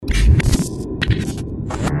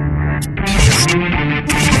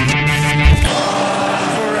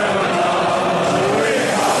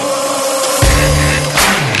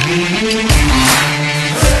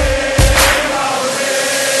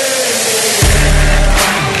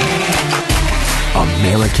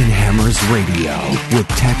American Hammers Radio with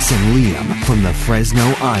Tex and Liam from the Fresno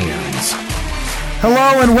Irons.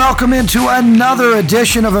 Hello and welcome into another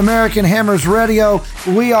edition of American Hammers Radio.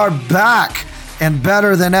 We are back and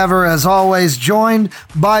better than ever, as always, joined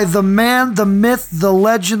by the man, the myth, the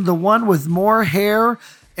legend, the one with more hair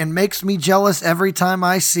and makes me jealous every time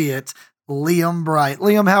I see it, Liam Bright.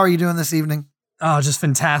 Liam, how are you doing this evening? Oh, just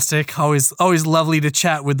fantastic. Always lovely to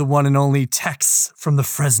chat with the one and only Tex from the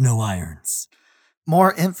Fresno Irons.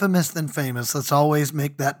 More infamous than famous. Let's always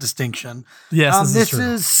make that distinction. Yes, this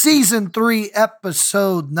is season 3,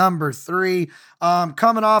 episode number 3.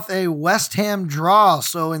 Coming off a West Ham draw.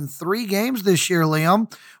 So in 3 games this year,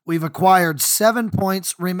 Liam, we've acquired 7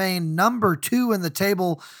 points, remain number 2 in the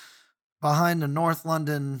table behind the North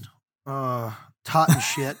London Totten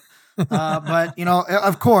shit. But, you know,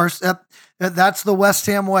 of course, that's the West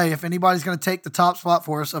Ham way. If anybody's going to take the top spot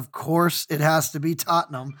for us, of course, it has to be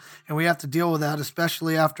Tottenham. And we have to deal with that,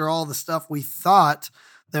 especially after all the stuff we thought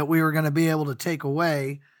that we were going to be able to take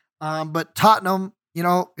away. But Tottenham, you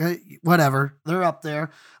know, whatever. They're up there.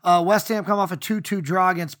 West Ham come off a 2-2 draw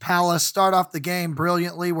against Palace. Start off the game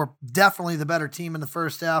brilliantly. We're definitely the better team in the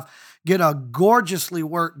first half. Get a gorgeously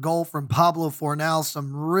worked goal from Pablo Fornal.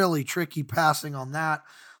 Some really tricky passing on that.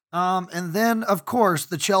 And then, of course,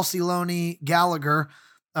 the Chelsea loanee Gallagher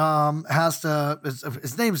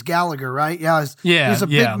his name's Gallagher, right? Yeah, he's a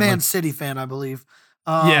big Man City fan, I believe.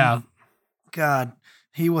 God,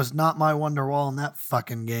 he was not my Wonderwall in that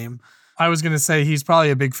fucking game. I was going to say he's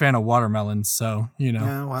probably a big fan of watermelons, so, you know.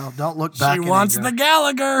 Yeah, well, don't look back in anger. She wants the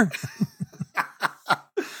Gallagher.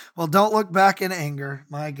 Well, don't look back in anger.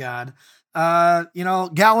 My God. You know,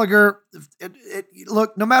 Gallagher,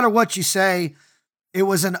 look, no matter what you say, it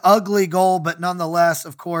was an ugly goal, but nonetheless,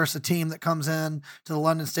 of course, a team that comes in to the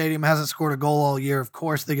London Stadium hasn't scored a goal all year. Of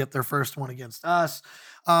course, they get their first one against us.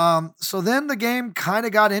 So then the game kind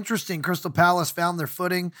of got interesting. Crystal Palace found their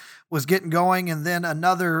footing, was getting going, and then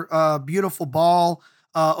another beautiful ball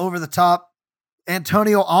over the top.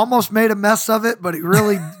 Antonio almost made a mess of it, but he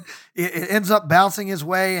really it ends up bouncing his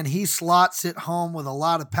way, and he slots it home with a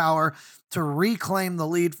lot of power to reclaim the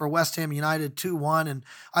lead for West Ham United 2-1. And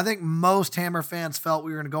I think most Hammer fans felt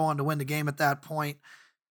we were going to go on to win the game at that point.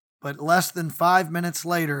 But less than 5 minutes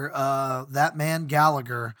later, that man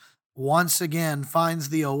Gallagher once again finds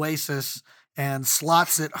the oasis and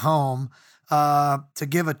slots it home to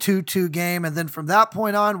give a 2-2 game. And then from that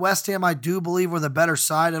point on, West Ham, I do believe, were the better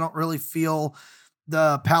side. I don't really feel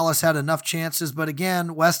the Palace had enough chances. But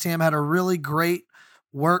again, West Ham had a really great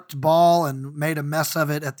worked ball and made a mess of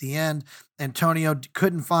it at the end. Antonio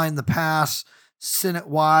couldn't find the pass, sent it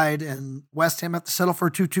wide, and West Ham had to settle for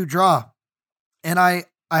a 2-2 draw. And I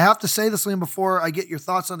have to say this, Liam, before I get your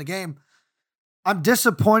thoughts on the game. I'm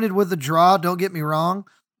disappointed with the draw, don't get me wrong,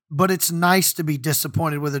 but it's nice to be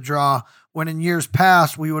disappointed with a draw when in years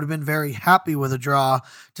past we would have been very happy with a draw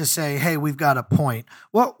to say, hey, we've got a point.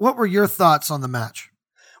 What were your thoughts on the match?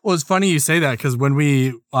 Well, it's funny you say that because when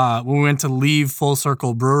we went to leave Full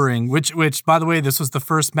Circle Brewing, which by the way, this was the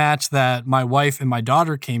first match that my wife and my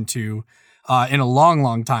daughter came to in a long,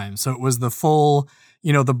 long time. So it was the full,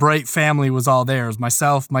 you know, the Bright family was all there. It was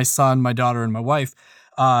myself, my son, my daughter, and my wife.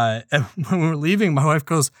 And when we were leaving, my wife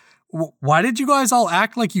goes, "Why did you guys all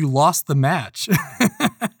act like you lost the match?"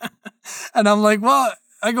 And I'm like, well,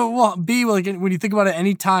 B, like when you think about it,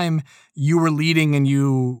 anytime you were leading and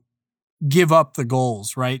you give up the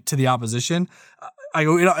goals, right, to the opposition, I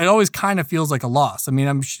go, it always kind of feels like a loss. I mean,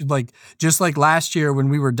 I'm like, just like last year when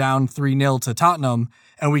we were down 3-0 to Tottenham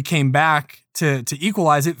and we came back to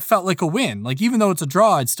equalize, it felt like a win. Like, even though it's a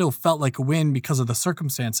draw, it still felt like a win because of the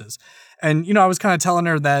circumstances. And, you know, I was kind of telling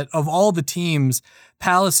her that of all the teams,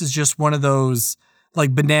 Palace is just one of those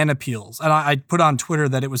like banana peels. And I put on Twitter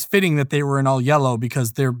that it was fitting that they were in all yellow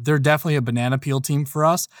because they're definitely a banana peel team for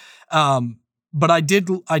us. But I did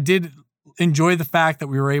enjoy the fact that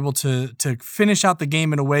we were able to finish out the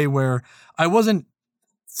game in a way where I wasn't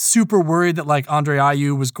super worried that like Andre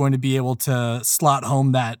Ayew was going to be able to slot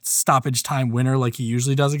home that stoppage time winner like he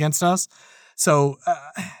usually does against us. So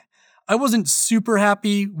I wasn't super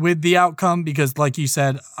happy with the outcome because, like you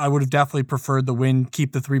said, I would have definitely preferred the win,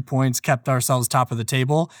 keep the 3 points, kept ourselves top of the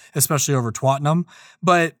table, especially over Tottenham.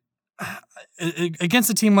 But against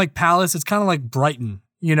a team like Palace, it's kind of like Brighton,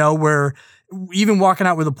 you know, where even walking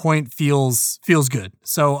out with a point feels good.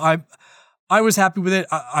 So I was happy with it.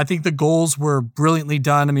 I think the goals were brilliantly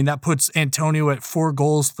done. I mean, that puts Antonio at 4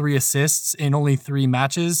 goals, 3 assists in only 3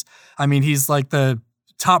 matches. I mean, he's like the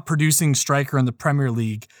top producing striker in the Premier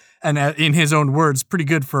League. and in his own words, pretty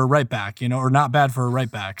good for a right back, or not bad for a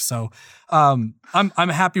right back. So I'm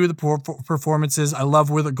happy with the performances. I love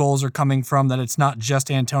where the goals are coming from, that it's not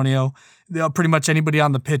just Antonio. Pretty much anybody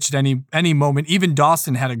on the pitch at any moment, even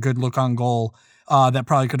Dawson had a good look on goal that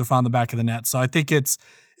probably could have found the back of the net. So I think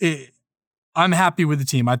I'm happy with the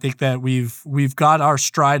team. I think that we've got our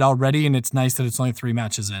stride already, and it's nice that it's only 3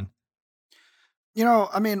 matches in.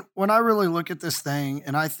 When I really look at this thing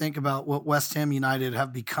and I think about what West Ham United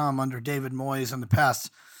have become under David Moyes in the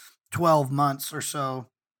past 12 months or so,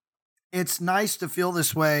 it's nice to feel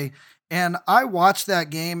this way. And I watched that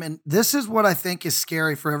game, and this is what I think is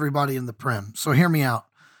scary for everybody in the Prem. So hear me out.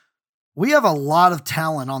 We have a lot of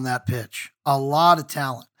talent on that pitch, a lot of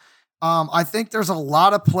talent. I think there's a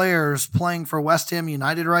lot of players playing for West Ham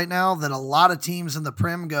United right now that a lot of teams in the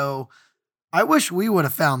Prem go, I wish we would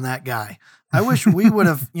have found that guy. I wish we would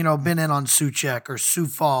have, been in on Souček or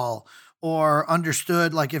Soufal, or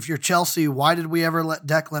understood, like, if you're Chelsea, why did we ever let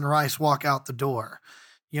Declan Rice walk out the door?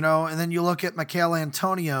 And then you look at Michail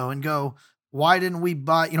Antonio and go, why didn't we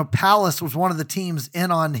buy, Palace was one of the teams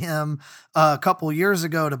in on him a couple years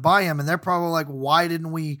ago to buy him. And they're probably like, why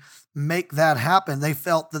didn't we make that happen? They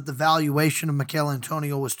felt that the valuation of Michail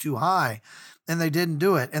Antonio was too high, and they didn't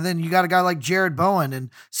do it. And then you got a guy like Jared Bowen and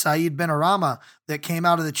Saeed Benrahma that came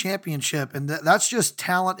out of the championship. And that's just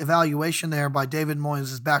talent evaluation there by David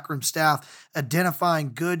Moyes' backroom staff,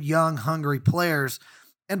 identifying good, young, hungry players.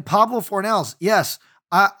 And Pablo Fornals, yes,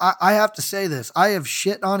 I have to say this. I have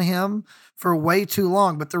shit on him for way too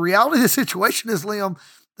long. But the reality of the situation is, Liam,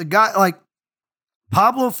 the guy, like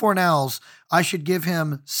Pablo Fornals, I should give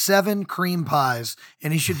him 7 cream pies,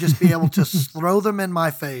 and he should just be able to throw them in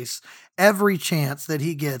my face every chance that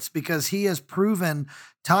he gets, because he has proven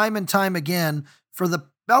time and time again for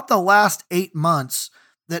about the last 8 months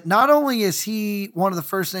that not only is he one of the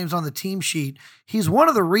first names on the team sheet, he's one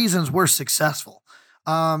of the reasons we're successful.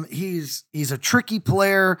 He's a tricky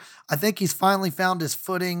player. I think he's finally found his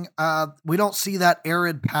footing. We don't see that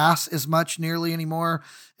arid pass as much nearly anymore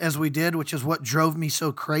as we did, which is what drove me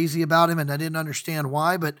so crazy about him. And I didn't understand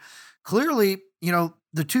why, but clearly,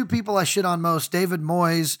 the 2 people I shit on most, David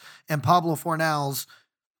Moyes and Pablo Fornals,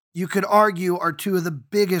 you could argue are 2 of the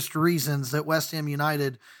biggest reasons that West Ham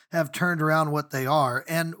United have turned around what they are.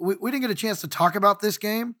 And we didn't get a chance to talk about this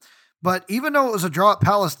game, but even though it was a draw at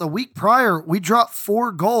Palace, the week prior, we dropped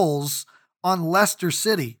 4 goals on Leicester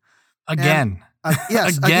City. Again. And,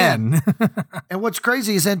 yes, again. And what's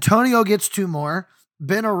crazy is Antonio gets 2 more.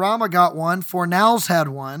 Benrahma got 1. Fornals had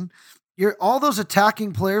 1. All those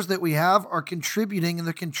attacking players that we have are contributing, and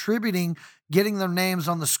they're contributing, getting their names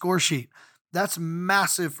on the score sheet. That's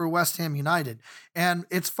massive for West Ham United. And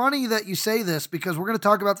it's funny that you say this, because we're going to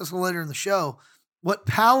talk about this a little later in the show. What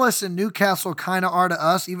Palace and Newcastle kind of are to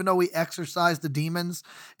us, even though we exercised the demons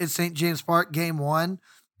at St. James Park game 1,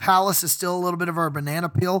 Palace is still a little bit of our banana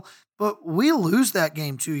peel, but we lose that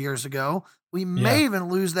game 2 years ago. We may even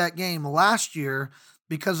lose that game last year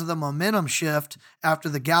because of the momentum shift after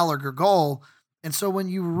the Gallagher goal. And so when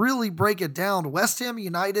you really break it down, West Ham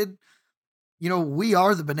United, we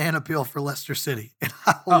are the banana peel for Leicester City. And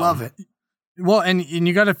I love it. Well, and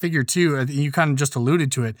you got to figure too, you kind of just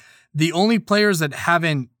alluded to it, the only players that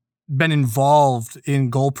haven't been involved in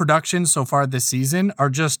goal production so far this season are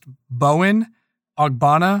just Bowen,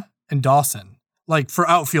 Ogbonna, and Dawson. Like, for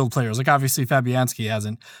outfield players, like obviously Fabianski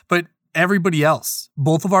hasn't, but everybody else,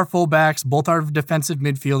 both of our fullbacks, both our defensive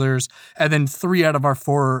midfielders, and then 3 out of our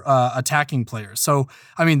 4 attacking players. So,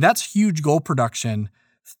 that's huge goal production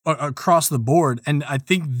across the board. And I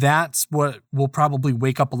think that's what will probably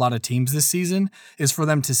wake up a lot of teams this season, is for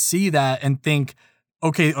them to see that and think,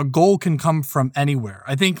 okay, a goal can come from anywhere.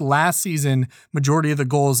 I think last season, majority of the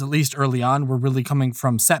goals, at least early on, were really coming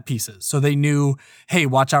from set pieces. So they knew, hey,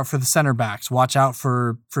 watch out for the center backs, watch out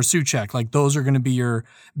for Souček. Like, those are going to be your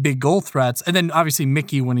big goal threats. And then obviously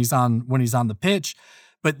Mickey when he's on the pitch.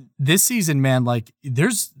 But this season, man, like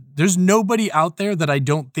there's nobody out there that I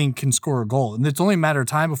don't think can score a goal. And it's only a matter of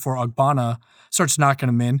time before Ogbonna starts knocking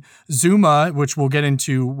them in. Zuma, which we'll get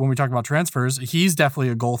into when we talk about transfers, he's definitely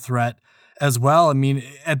a goal threat as well.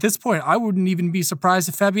 At this point, I wouldn't even be surprised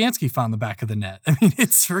if Fabianski found the back of the net.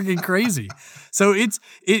 It's freaking crazy. So it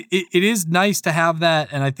is nice to have that,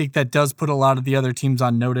 and I think that does put a lot of the other teams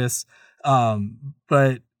on notice.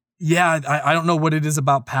 But yeah, I don't know what it is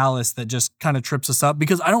about Palace that just kind of trips us up,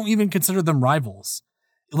 because I don't even consider them rivals.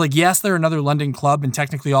 Like, yes, they're another London club, and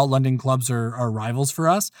technically all London clubs are rivals for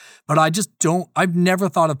us, but I've never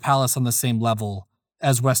thought of Palace on the same level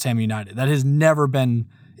as West Ham United. That has never been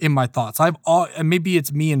in my thoughts. And maybe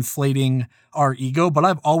it's me inflating our ego, but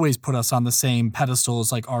I've always put us on the same pedestal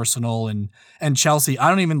as like Arsenal and Chelsea. I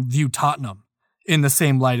don't even view Tottenham in the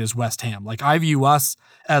same light as West Ham. Like I view us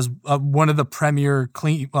as one of the premier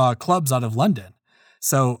clubs out of London.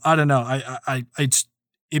 So I don't know.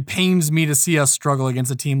 It pains me to see us struggle against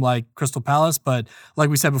a team like Crystal Palace, but like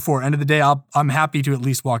we said before, end of the day, I'm happy to at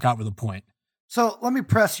least walk out with a point. So let me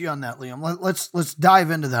press you on that, Liam. Let's dive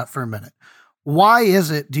into that for a minute. Why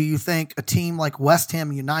is it, do you think, a team like West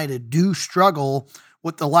Ham United do struggle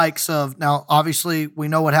with the likes of, now obviously we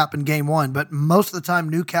know what happened game one, but most of the time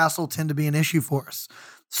Newcastle tend to be an issue for us.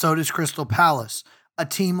 So does Crystal Palace. A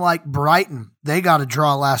team like Brighton, they got a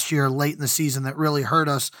draw last year late in the season that really hurt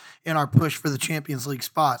us in our push for the Champions League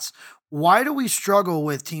spots. Why do we struggle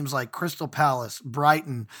with teams like Crystal Palace,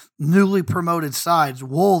 Brighton, newly promoted sides?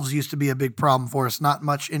 Wolves used to be a big problem for us, not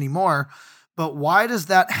much anymore. But why does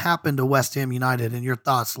that happen to West Ham United? And your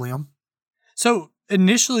thoughts, Liam? So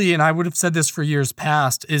initially, and I would have said this for years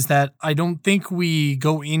past, is that I don't think we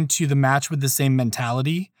go into the match with the same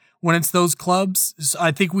mentality when it's those clubs. So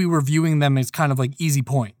I think we were viewing them as kind of like easy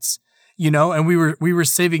points, and we were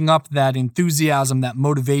saving up that enthusiasm, that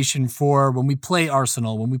motivation for when we play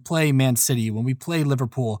Arsenal, when we play Man City, when we play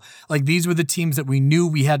Liverpool. Like these were the teams that we knew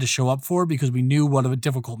we had to show up for because we knew what a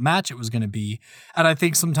difficult match it was going to be. And I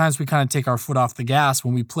think sometimes we kind of take our foot off the gas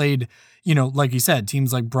when we played, like you said,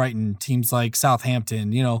 teams like Brighton, teams like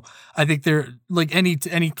Southampton. I think they're like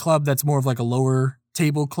any club that's more of like a lower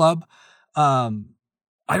table club.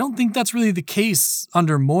 I don't think that's really the case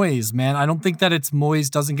under Moyes, man. I don't think that it's Moyes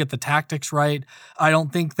doesn't get the tactics right. I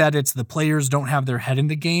don't think that it's the players don't have their head in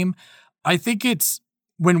the game. I think it's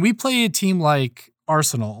when we play a team like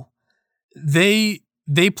Arsenal, they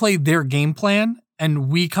play their game plan and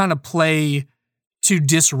we kind of play to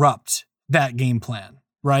disrupt that game plan,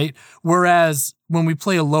 right? Whereas when we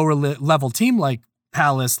play a lower level team like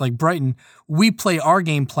Palace, like Brighton, we play our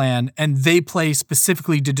game plan and they play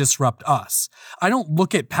specifically to disrupt us. I don't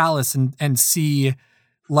look at Palace and see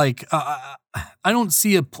like, I don't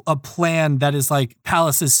see a plan that is like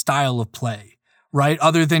Palace's style of play, right?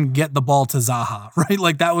 Other than get the ball to Zaha, right?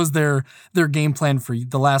 Like that was their game plan for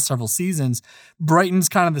the last several seasons. Brighton's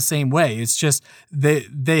kind of the same way. It's just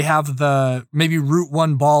they have the maybe route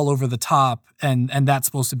one ball over the top and that's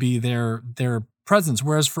supposed to be their presence.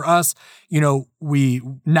 Whereas for us, we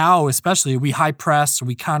now especially we high press,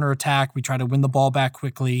 we counterattack, we try to win the ball back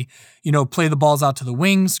quickly, play the balls out to the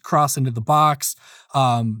wings, cross into the box.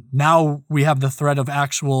 Now we have the threat of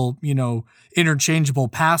actual, interchangeable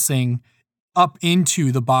passing up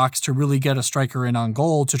into the box to really get a striker in on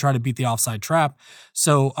goal to try to beat the offside trap.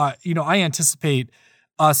 So, I anticipate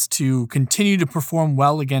us to continue to perform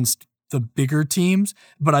well against the bigger teams,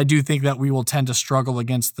 but I do think that we will tend to struggle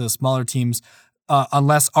against the smaller teams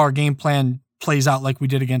unless our game plan plays out like we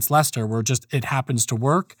did against Leicester, where it happens to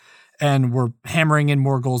work and we're hammering in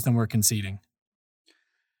more goals than we're conceding.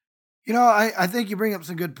 I think you bring up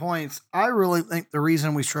some good points. I really think the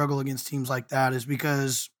reason we struggle against teams like that is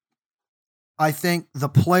because I think the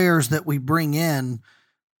players that we bring in,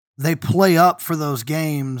 they play up for those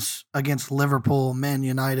games against Liverpool, Man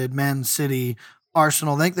United, Man City,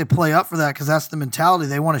 Arsenal. I think they play up for that because that's the mentality.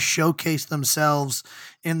 They want to showcase themselves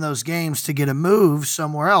in those games to get a move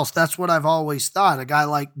somewhere else. That's what I've always thought. A guy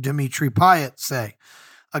like Dimitri Payet, say,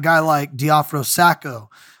 a guy like Diafra Sakho.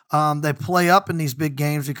 They play up in these big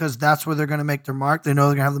games because that's where they're going to make their mark. They know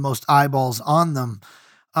they're going to have the most eyeballs on them.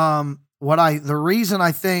 The reason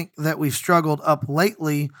I think that we've struggled up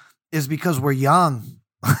lately is because we're young.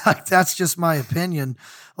 That's just my opinion.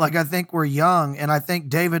 Like, I think we're young, and I think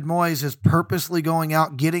David Moyes is purposely going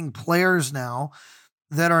out getting players now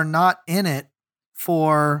that are not in it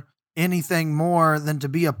for anything more than to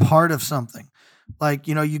be a part of something. Like,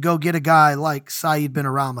 you go get a guy like Said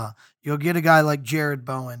Benrahma. You'll get a guy like Jared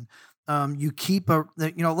Bowen. You keep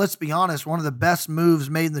let's be honest, one of the best moves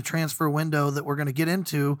made in the transfer window that we're going to get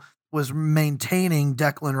into was maintaining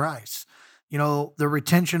Declan Rice. The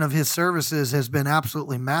retention of his services has been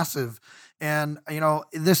absolutely massive. And,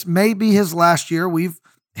 this may be his last year. We've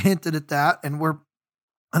hinted at that. And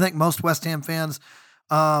I think most West Ham fans,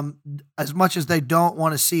 as much as they don't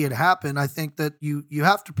want to see it happen, I think that you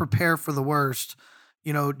have to prepare for the worst,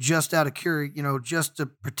 just out of curiosity, just to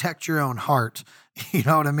protect your own heart. You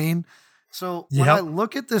know what I mean? So when I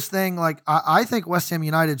look at this thing, like I think West Ham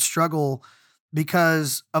United struggle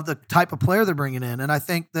because of the type of player they're bringing in. And I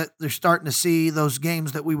think that they're starting to see those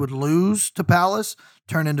games that we would lose to Palace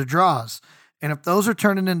turn into draws. And if those are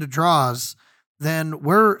turning into draws, then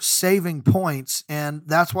we're saving points. And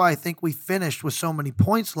that's why I think we finished with so many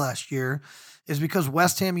points last year, is because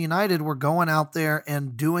West Ham United were going out there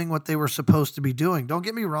and doing what they were supposed to be doing. Don't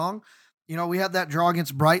get me wrong. We had that draw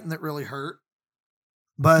against Brighton that really hurt.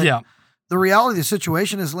 But Yeah. the reality of the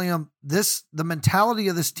situation is, Liam, the mentality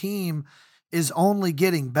of this team is only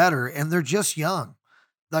getting better, and they're just young.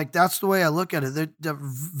 Like, that's the way I look at it. They're a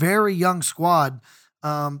very young squad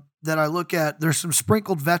that I look at. There's some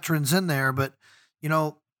sprinkled veterans in there, but,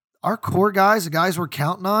 our core guys, the guys we're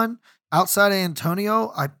counting on, outside of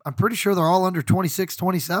Antonio, I'm pretty sure they're all under 26,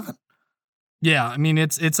 27. Yeah, I mean,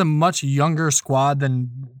 it's a much younger squad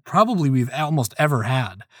than probably we've almost ever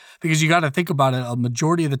had, because you got to think about it. A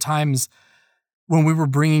majority of the times when we were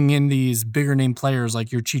bringing in these bigger name players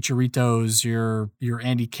like your Chicharitos, your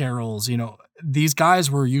Andy Carrolls, these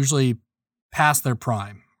guys were usually past their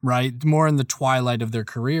prime, right? More in the twilight of their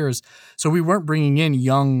careers. So we weren't bringing in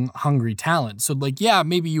young, hungry talent. So yeah,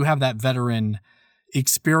 maybe you have that veteran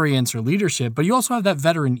experience or leadership, but you also have that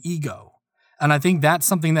veteran ego. And I think that's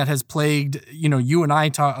something that has plagued, you and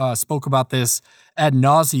I spoke about this ad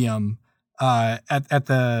nauseum at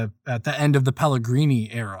the end of the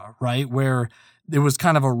Pellegrini era, right? Where there was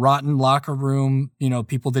kind of a rotten locker room.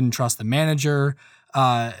 People didn't trust the manager.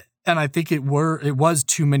 And I think it was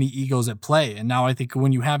too many egos at play. And now I think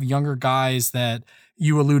when you have younger guys that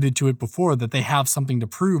you alluded to it before, that they have something to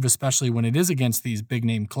prove, especially when it is against these big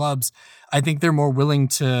name clubs, I think they're more willing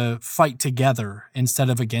to fight together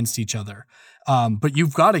instead of against each other. But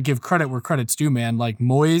you've got to give credit where credit's due, man. Like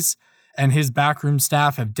Moyes and his backroom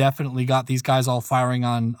staff have definitely got these guys all firing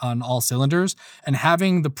on all cylinders, and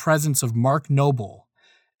having the presence of Mark Noble.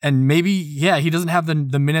 And maybe, he doesn't have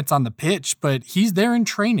the minutes on the pitch, but he's there in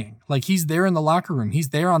training. Like, he's there in the locker room. He's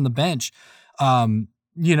there on the bench.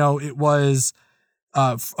 It was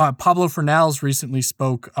Pablo Fornals recently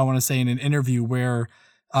spoke, I want to say, in an interview where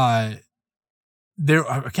I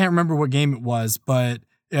can't remember what game it was, but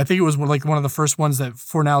I think it was one of the first ones that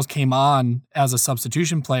Fornals came on as a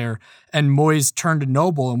substitution player, and Moyes turned to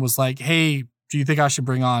Noble and was like, hey, do you think I should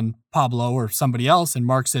bring on Pablo or somebody else? And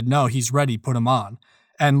Mark said, no, he's ready, put him on.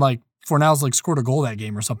 And Fornals scored a goal that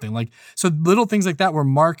game or something. So little things like that where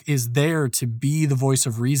Mark is there to be the voice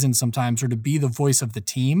of reason sometimes, or to be the voice of the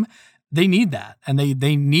team. They need that. And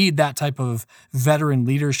they need that type of veteran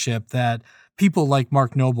leadership that people like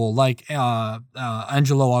Mark Noble, like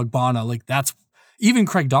Angelo Ogbonna, that's even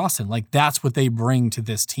Craig Dawson, that's what they bring to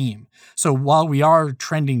this team. So while we are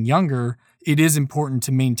trending younger, it is important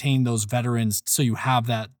to maintain those veterans so you have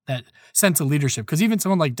that sense of leadership. Because even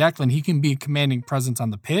someone like Declan, he can be a commanding presence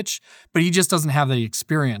on the pitch, but he just doesn't have the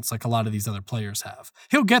experience like a lot of these other players have.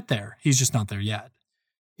 He'll get there. He's just not there yet.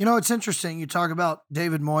 It's interesting. You talk about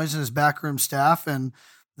David Moyes and his backroom staff and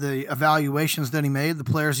the evaluations that he made, the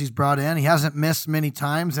players he's brought in. He hasn't missed many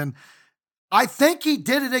times. And I think he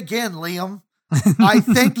did it again, Liam. I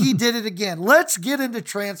think he did it again. Let's get into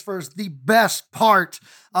transfers, the best part.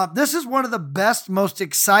 This is one of the best, most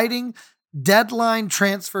exciting deadline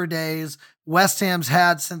transfer days West Ham's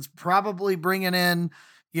had since probably bringing in,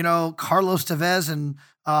 Carlos Tevez and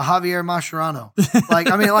Javier Mascherano.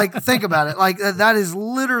 Think about it. That is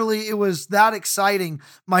literally, it was that exciting.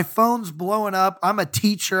 My phone's blowing up. I'm a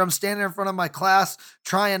teacher. I'm standing in front of my class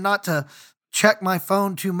trying not to check my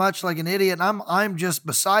phone too much like an idiot. And I'm just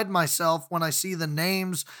beside myself when I see the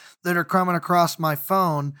names that are coming across my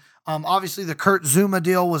phone. Obviously the Kurt Zuma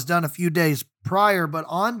deal was done a few days prior, but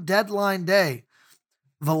on deadline day,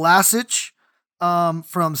 Vlasic from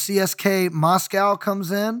CSK Moscow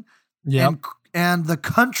comes in. Yeah. And the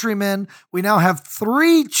countrymen, we now have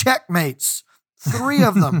 3 checkmates, 3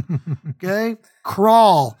 of them. Okay.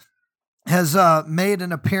 Krall has made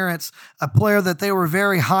an appearance, a player that they were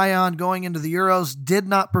very high on going into the Euros, did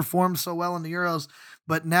not perform so well in the Euros,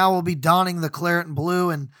 but now will be donning the claret and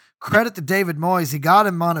blue. And credit to David Moyes. He got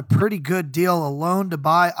him on a pretty good deal, a loan to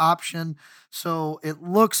buy option. So it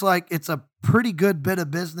looks like it's a pretty good bit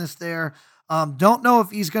of business there. Don't know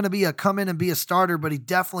if he's going to come in and be a starter, but he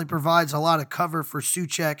definitely provides a lot of cover for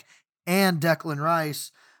Souček and Declan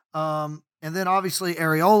Rice. And then obviously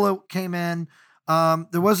Areola came in.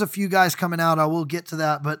 There was a few guys coming out. I will get to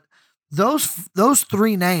that, but those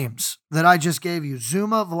 3 names that I just gave you,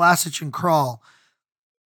 Zuma, Vlasic, and Krall,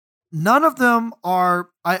 none of them are,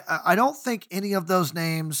 I don't think any of those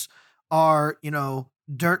names are,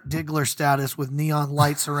 Dirk Diggler status with neon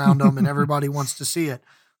lights around them and everybody wants to see it.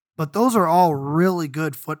 But those are all really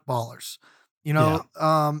good footballers,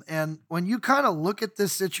 and when you kind of look at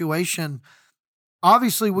this situation,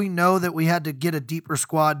 obviously we know that we had to get a deeper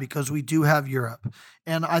squad because we do have Europe.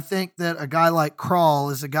 And I think that a guy like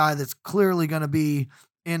Krall is a guy that's clearly going to be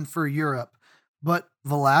in for Europe. But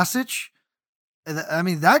Vlasic,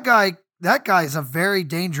 that guy that guy is a very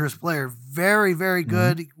dangerous player. Very, very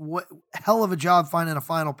good. Hell of a job finding a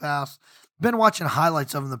final pass. Been watching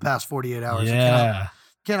highlights of him the past 48 hours. Yeah. I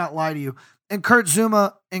cannot lie to you. And Kurt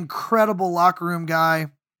Zuma, incredible locker room guy.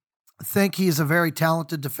 I think he's a very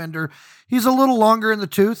talented defender. He's a little longer in the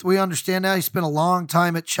tooth. We understand that. He spent a long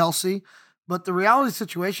time at Chelsea. But the reality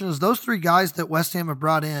situation is those three guys that West Ham have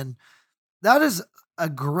brought in, that is a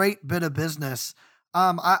great bit of business.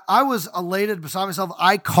 I was elated beside myself.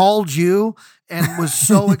 I called you and was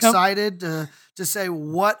so excited to say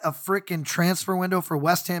what a freaking transfer window for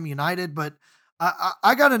West Ham United. But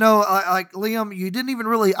I got to know, like Liam, you didn't even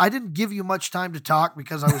really, I didn't give you much time to talk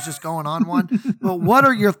because I was just going on one. But what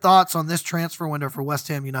are your thoughts on this transfer window for West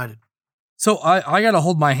Ham United? So I got to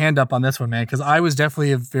hold my hand up on this one, man, because I was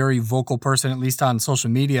definitely a very vocal person, at least on social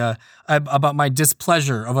media, about my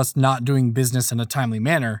displeasure of us not doing business in a timely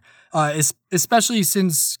manner, especially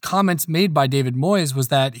since comments made by David Moyes was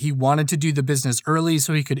that he wanted to do the business early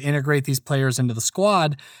so he could integrate these players into the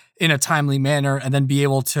squad in a timely manner and then be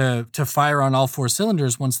able to fire on all four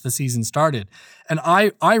cylinders once the season started. And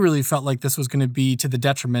I really felt like this was going to be to the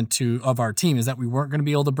detriment of our team, is that we weren't going to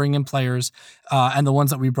be able to bring in players, and the ones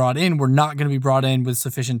that we brought in were not going to be brought in with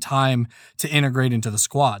sufficient time to integrate into the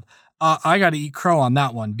squad. I got to eat crow on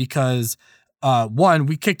that one because one,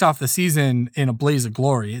 we kicked off the season in a blaze of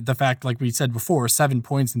glory. The fact, like we said before, 7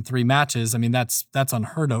 points in 3 matches. I mean, that's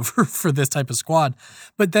unheard of for this type of squad.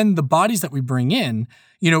 But then the bodies that we bring in,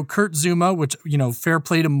 Kurt Zuma, which, fair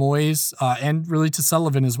play to Moyes, and really to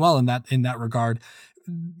Sullivan as well in that regard,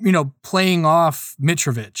 playing off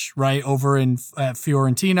Mitrovic, right, over at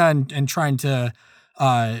Fiorentina and trying to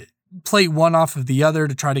play one off of the other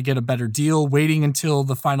to try to get a better deal, waiting until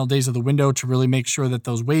the final days of the window to really make sure that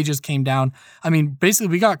those wages came down. I mean, basically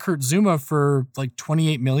we got Kurt Zuma for like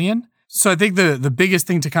 28 million. So I think the biggest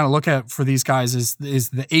thing to kind of look at for these guys is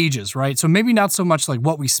the ages, right? So maybe not so much like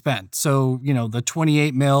what we spent. So, the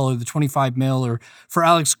 28 mil or the 25 mil, or for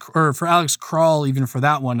Alex Král, even for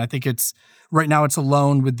that one, I think right now it's a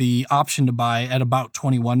loan with the option to buy at about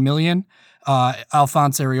 21 million.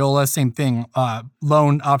 Alphonse Areola, same thing,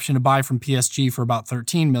 loan option to buy from PSG for about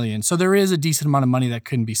 13 million. So there is a decent amount of money that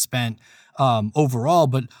couldn't be spent overall,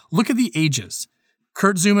 but look at the ages.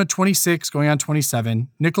 Kurt Zuma, 26, going on 27.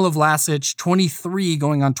 Nikola Vlasic, 23,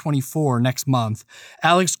 going on 24 next month.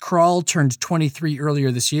 Alex Král turned 23 earlier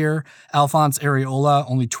this year. Alphonse Areola,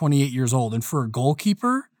 only 28 years old. And for a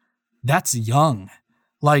goalkeeper, that's young.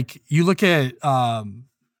 Like, you look at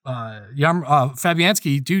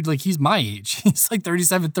Fabianski, dude, like he's my age. He's like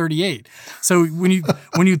 37, 38. So when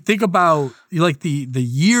you think about like the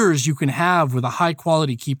years you can have with a high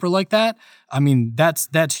quality keeper like that, I mean,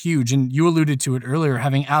 that's huge. And you alluded to it earlier,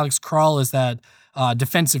 having Alex Král as that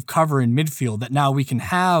defensive cover in midfield, that now we can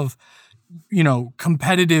have,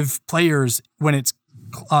 competitive players when it's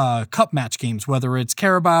cup match games, whether it's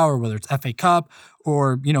Carabao or whether it's FA Cup,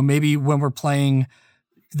 or, maybe when we're playing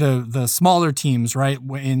the smaller teams, right,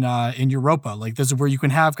 in Europa. Like, this is where you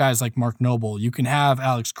can have guys like Mark Noble. You can have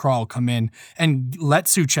Alex Král come in and let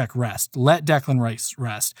Souček rest, let Declan Rice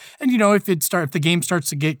rest. And, if the game starts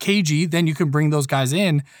to get cagey, then you can bring those guys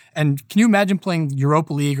in. And can you imagine playing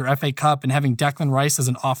Europa League or FA Cup and having Declan Rice as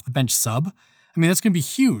an off-the-bench sub? I mean, that's going to be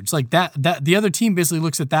huge. Like, that the other team basically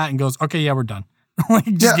looks at that and goes, okay, yeah, we're done.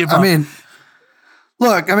 Just give up.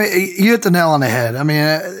 Look, you hit the nail on the head. I mean,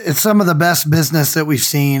 it's some of the best business that we've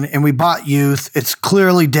seen, and we bought youth. It's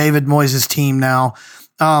clearly David Moyes' team now.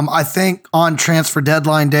 I think on transfer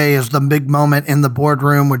deadline day is the big moment in the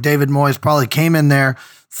boardroom where David Moyes probably came in there,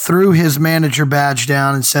 threw his manager badge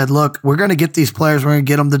down and said, look, we're going to get these players. We're going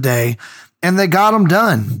to get them today. And they got them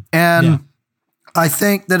done. And I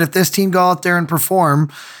think that if this team go out there and perform,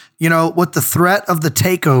 with the threat of the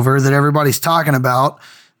takeover that everybody's talking about,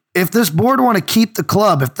 if this board want to keep the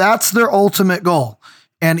club, if that's their ultimate goal,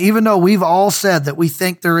 and even though we've all said that we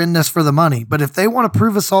think they're in this for the money, but if they want to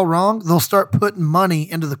prove us all wrong, they'll start putting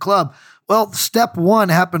money into the club. Well, step one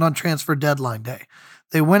happened on transfer deadline day.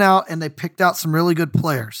 They went out and they picked out some really good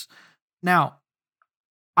players. Now,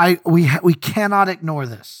 we cannot ignore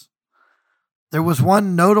this. There was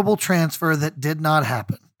one notable transfer that did not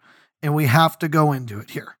happen, and we have to go into it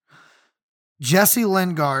here. Jesse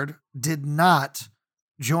Lingard did not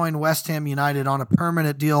join West Ham United on a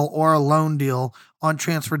permanent deal or a loan deal on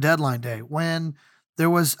transfer deadline day. When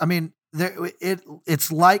there was,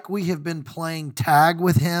 it's like we have been playing tag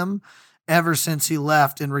with him ever since he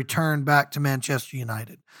left and returned back to Manchester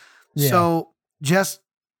United. Yeah. So just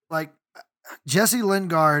like Jesse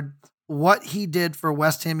Lingard, what he did for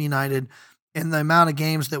West Ham United in the amount of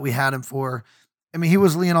games that we had him for, he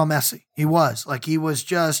was Lionel Messi. He was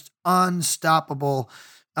just unstoppable.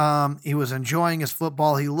 He was enjoying his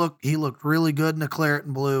football. He looked really good in the claret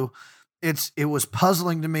and blue. It was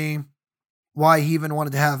puzzling to me why he even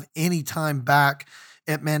wanted to have any time back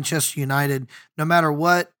at Manchester United, no matter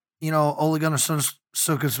what, Ole Gunnar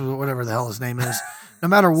Solskjaer, whatever the hell his name is, no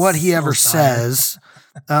matter what he ever says,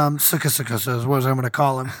 Solskjaer says, what was I going to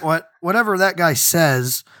call him? Whatever that guy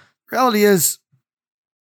says, reality is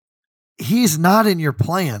he's not in your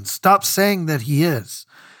plans. Stop saying that he is.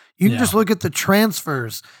 You can just look at the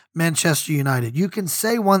transfers, Manchester United. You can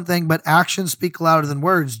say one thing, but actions speak louder than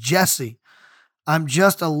words. Jesse, I'm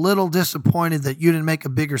just a little disappointed that you didn't make a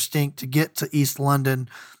bigger stink to get to East London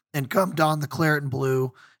and come don the claret and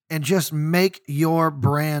blue and just make your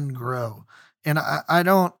brand grow. And I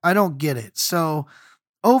don't get it. So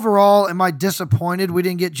overall, am I disappointed we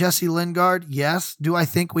didn't get Jesse Lingard? Yes. Do I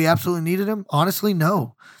think we absolutely needed him? Honestly,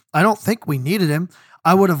 no. I don't think we needed him.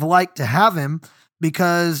 I would have liked to have him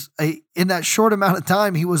because in that short amount of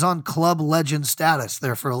time, he was on club legend status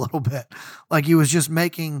there for a little bit. Like he was just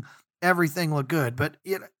making everything look good. But,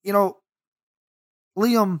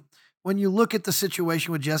 Liam, when you look at the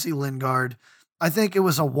situation with Jesse Lingard, I think it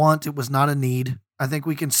was a want. It was not a need. I think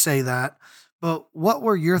we can say that. But what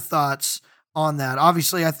were your thoughts on that?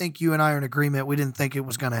 Obviously, I think you and I are in agreement. We didn't think it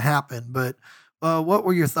was going to happen. But what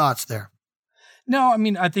were your thoughts there? No, I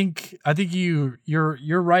mean, I think you're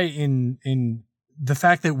right in the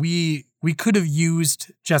fact that we could have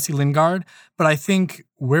used Jesse Lingard, but I think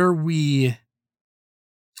where we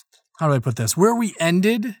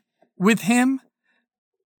ended with him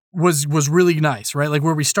was really nice, right? Like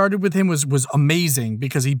where we started with him was amazing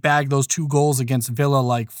because he bagged those 2 goals against Villa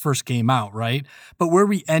like first game out, right? But where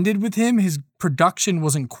we ended with him, his production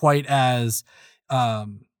wasn't quite as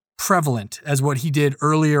prevalent as what he did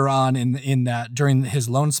earlier on in that during his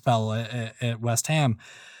loan spell at West Ham.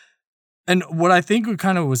 And what I think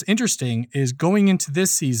kind of was interesting is going into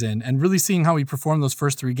this season and really seeing how he performed those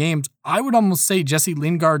first 3 games. I would almost say Jesse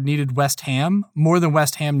Lingard needed West Ham more than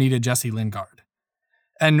West Ham needed Jesse Lingard.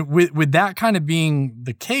 And with that kind of being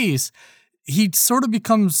the case, he sort of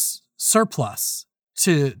becomes surplus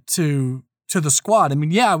to the squad. I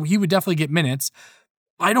mean, yeah, he would definitely get minutes.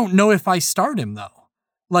 I don't know if I start him though.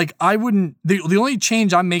 Like I wouldn't. The only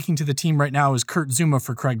change I'm making to the team right now is Kurt Zuma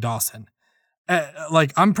for Craig Dawson.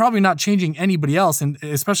 Like I'm probably not changing anybody else, and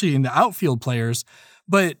especially in the outfield players.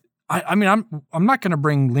 But I mean, I'm not going to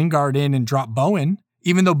bring Lingard in and drop Bowen,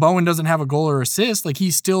 even though Bowen doesn't have a goal or assist. Like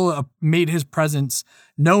he still made his presence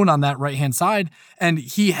known on that right hand side, and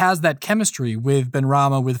he has that chemistry with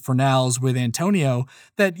Benrahma, with Fornals, with Antonio.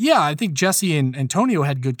 That I think Jesse and Antonio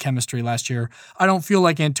had good chemistry last year. I don't feel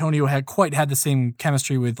like Antonio had quite had the same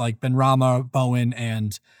chemistry with like Benrahma, Bowen,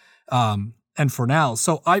 and Fornals.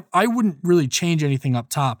 So I wouldn't really change anything up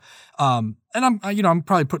top. And I'm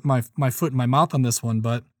probably putting my foot in my mouth on this one,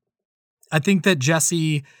 but I think that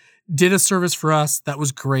Jesse did a service for us. That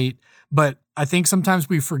was great. But I think sometimes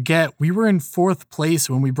we forget we were in 4th place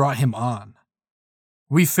when we brought him on.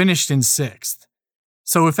 We finished in 6th.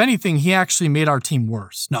 So if anything, he actually made our team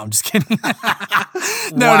worse. No, I'm just kidding.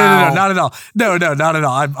 No, not at all. No, not at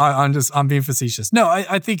all. I'm being facetious. No,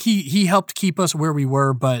 I think he helped keep us where we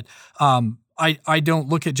were, but I don't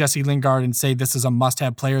look at Jesse Lingard and say this is a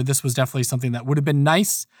must-have player. This was definitely something that would have been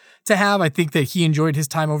nice to have. I think that he enjoyed his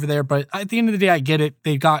time over there, but at the end of the day, I get it.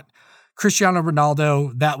 They got Cristiano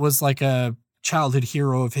Ronaldo. That was like a childhood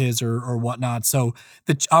hero of his or whatnot. So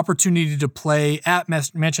the opportunity to play at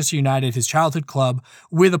Manchester United, his childhood club,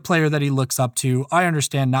 with a player that he looks up to, I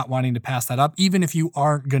understand not wanting to pass that up, even if you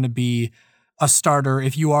aren't going to be a starter,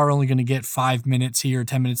 if you are only going to get 5 minutes here,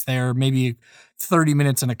 10 minutes there, maybe 30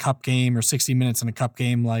 minutes in a cup game or 60 minutes in a cup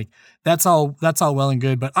game, like that's all well and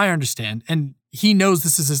good, but I understand. And he knows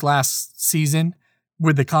this is his last season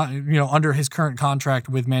with under his current contract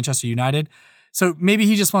with Manchester United. So maybe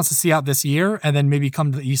he just wants to see out this year and then maybe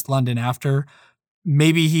come to East London after.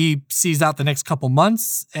 Maybe he sees out the next couple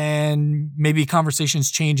months and maybe conversations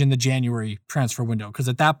change in the January transfer window. Because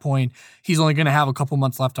at that point, he's only going to have a couple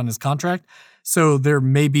months left on his contract. So there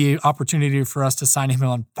may be opportunity for us to sign him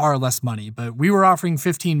on far less money. But we were offering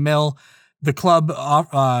 15 mil. The club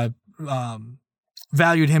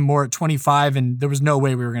valued him more at 25, and there was no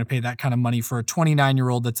way we were going to pay that kind of money for a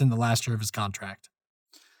 29-year-old that's in the last year of his contract.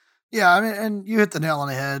 Yeah, I mean, and you hit the nail on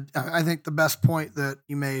the head. I think the best point that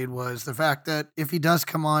you made was the fact that if he does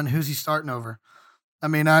come on, who's he starting over? I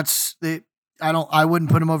mean, I wouldn't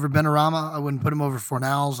put him over Benrahma. I wouldn't put him over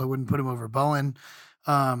Fornals. I wouldn't put him over Bowen.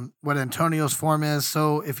 What Antonio's form is.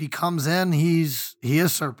 So if he comes in, he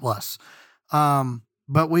is surplus.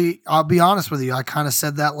 But I'll be honest with you, I kind of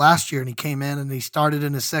said that last year, and he came in and he started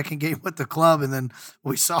in his second game with the club, and then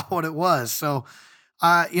we saw what it was. So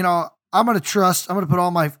You know, I'm going to put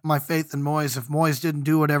all my faith in Moyes. If Moyes didn't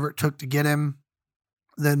do whatever it took to get him,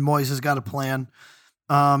 then Moyes has got a plan.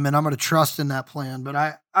 And I'm going to trust in that plan.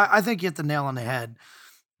 But I think you hit the nail on the head.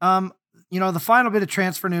 You know, the final bit of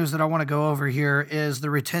transfer news that I want to go over here is the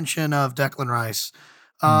retention of Declan Rice.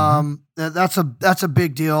 That's a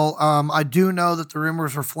big deal. I do know that the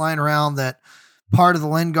rumors were flying around that part of the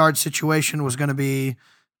Lingard situation was going to be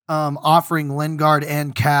offering Lingard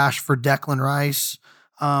and cash for Declan Rice.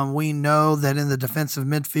 We know that in the defensive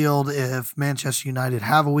midfield, if Manchester United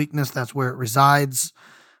have a weakness, that's where it resides.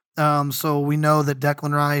 So we know that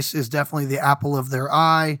Declan Rice is definitely the apple of their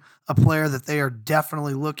eye, a player that they are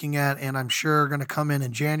definitely looking at, and I'm sure going to come in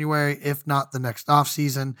January, if not the next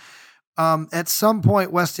offseason. At some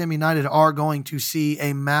point, West Ham United are going to see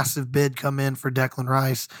a massive bid come in for Declan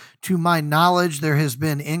Rice. To my knowledge, there has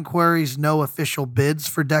been inquiries, no official bids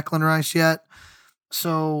for Declan Rice yet.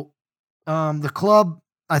 So the club,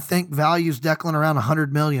 I think, values Declan around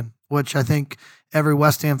 $100 million, which I think every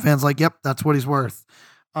West Ham fan's like, yep, that's what he's worth.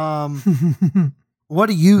 What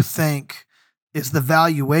do you think is the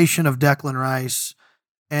valuation of Declan Rice?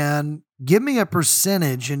 And give me a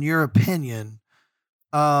percentage, in your opinion,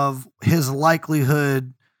 of his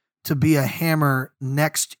likelihood to be a Hammer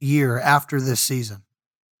next year after this season.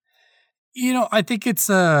 You know, I think it's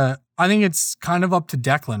kind of up to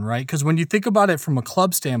Declan, right? Because when you think about it from a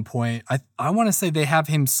club standpoint, I want to say they have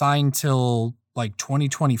him signed till like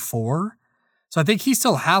 2024. So I think he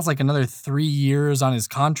still has like another 3 years on his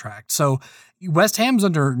contract. So West Ham's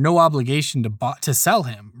under no obligation to sell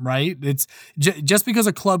him, right? It's just because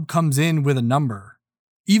a club comes in with a number,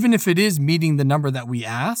 even if it is meeting the number that we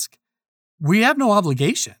ask, we have no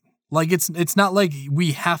obligation. Like it's not like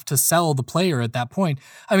we have to sell the player at that point.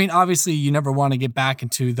 I mean, obviously you never want to get back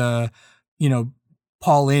into the,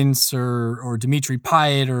 Paul Ince or Dimitri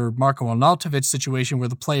Payet or Marko Arnautovic situation where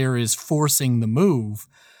the player is forcing the move.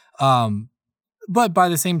 But by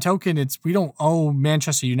the same token, we don't owe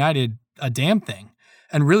Manchester United a damn thing.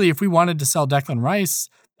 And really, if we wanted to sell Declan Rice,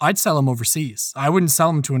 I'd sell him overseas. I wouldn't sell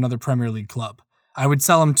him to another Premier League club. I would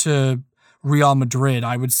sell him to Real Madrid.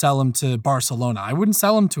 I would sell him to Barcelona. I wouldn't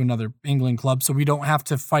sell him to another England club so we don't have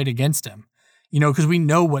to fight against him, because we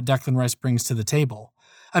know what Declan Rice brings to the table.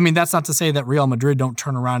 I mean, that's not to say that Real Madrid don't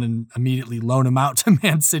turn around and immediately loan him out to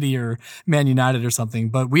Man City or Man United or something,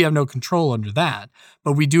 but we have no control under that.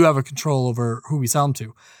 But we do have a control over who we sell him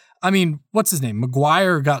to. I mean, what's his name?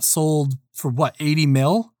 Maguire got sold for what, 80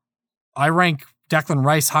 mil? I rank Declan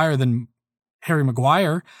Rice higher than Harry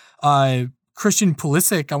Maguire. Christian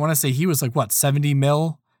Pulisic, I want to say he was like, 70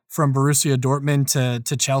 mil from Borussia Dortmund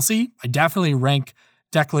to Chelsea. I definitely rank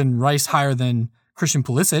Declan Rice higher than Christian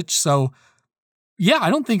Pulisic. So, yeah,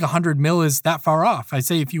 I don't think 100 mil is that far off. I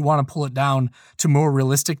say if you want to pull it down to more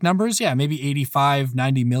realistic numbers, yeah, maybe 85,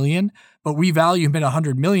 90 million. But we value him at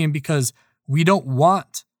 100 million because we don't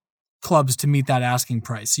want clubs to meet that asking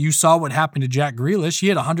price. You saw what happened to Jack Grealish. He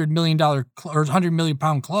had $100 million or £100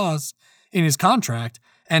 million clause in his contract,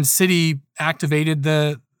 and City activated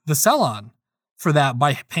the sell-on for that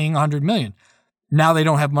by paying $100 million. Now they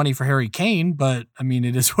don't have money for Harry Kane, but I mean,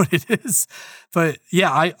 it is what it is. But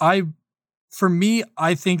yeah, for me,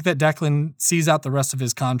 I think that Declan sees out the rest of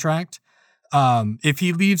his contract. If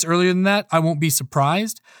he leaves earlier than that, I won't be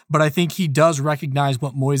surprised, but I think he does recognize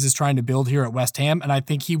what Moyes is trying to build here at West Ham, and I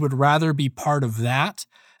think he would rather be part of that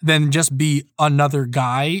than just be another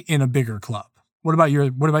guy in a bigger club. What about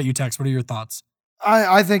you, Tex? What are your thoughts?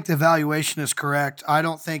 I think the valuation is correct. I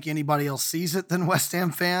don't think anybody else sees it than West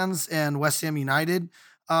Ham fans and West Ham United,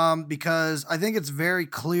 because I think it's very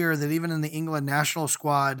clear that even in the England national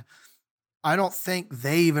squad, I don't think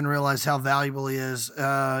they even realize how valuable he is.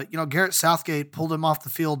 Gareth Southgate pulled him off the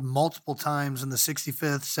field multiple times in the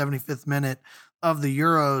 65th, 75th minute of the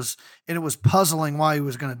Euros, and it was puzzling why he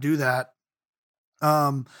was going to do that.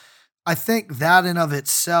 I think that in of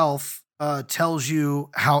itself tells you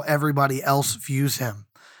how everybody else views him.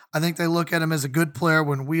 I think they look at him as a good player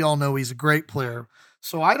when we all know he's a great player.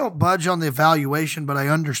 So I don't budge on the evaluation, but I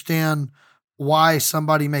understand why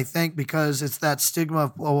somebody may think, because it's that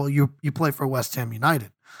stigma of, you play for West Ham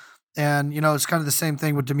United. And, it's kind of the same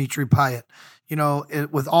thing with Dimitri Payet.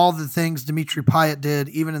 With all the things Dimitri Payet did,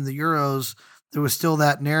 even in the Euros, there was still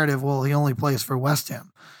that narrative, well, he only plays for West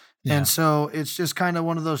Ham. Yeah. And so it's just kind of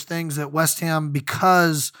one of those things that West Ham,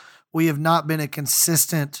 because we have not been a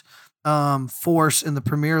consistent force in the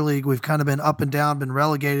Premier League, we've kind of been up and down, been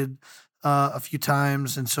relegated a few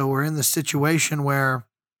times. And so we're in the situation where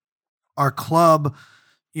our club,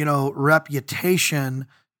 reputation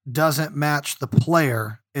doesn't match the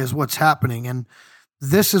player is what's happening. And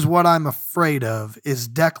this is what I'm afraid of, is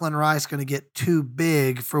Declan Rice going to get too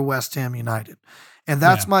big for West Ham United? And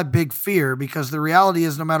that's my big fear, because the reality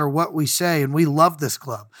is, no matter what we say, and we love this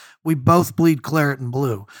club, we both bleed claret and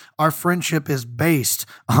blue. Our friendship is based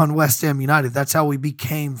on West Ham United. That's how we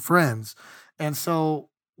became friends. And so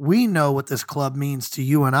we know what this club means to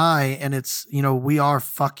you and I, and it's, we are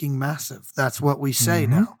fucking massive. That's what we say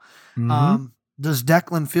now. Does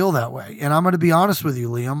Declan feel that way? And I'm going to be honest with you,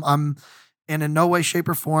 Liam. And in no way, shape,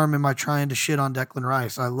 or form am I trying to shit on Declan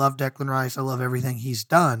Rice. I love Declan Rice. I love everything he's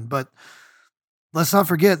done. But let's not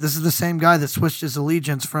forget, this is the same guy that switched his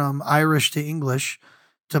allegiance from Irish to English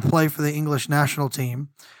to play for the English national team.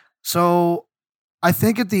 So I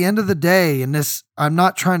think at the end of the day, and this, I'm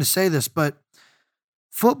not trying to say this, but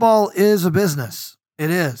football is a business. It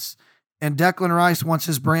is. And Declan Rice wants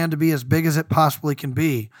his brand to be as big as it possibly can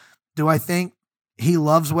be. Do I think he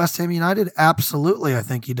loves West Ham United? Absolutely, I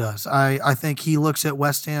think he does. I think he looks at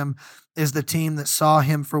West Ham as the team that saw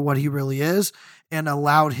him for what he really is and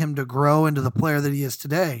allowed him to grow into the player that he is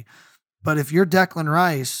today. But if you're Declan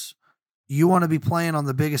Rice, you want to be playing on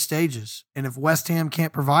the biggest stages. And if West Ham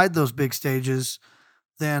can't provide those big stages,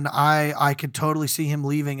 then I could totally see him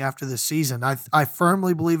leaving after this season. I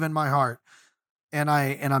firmly believe in my heart, and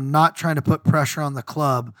I'm not trying to put pressure on the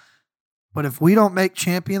club, but if we don't make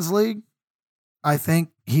Champions League, I think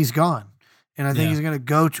he's gone. And I think he's going to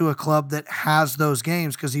go to a club that has those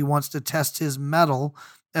games because he wants to test his mettle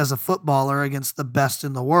as a footballer against the best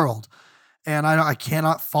in the world. And I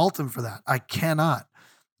cannot fault him for that. I cannot.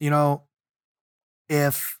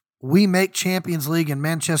 If we make Champions League and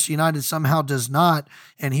Manchester United somehow does not,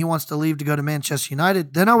 and he wants to leave to go to Manchester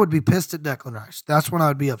United, then I would be pissed at Declan Rice. That's when I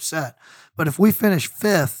would be upset. But if we finish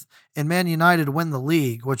 5th and Man United win the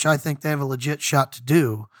league, which I think they have a legit shot to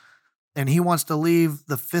do, and he wants to leave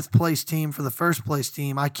the 5th place team for the 1st place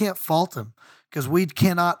team, I can't fault him because we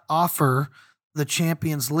cannot offer the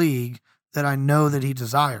Champions League that I know that he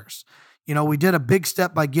desires. We did a big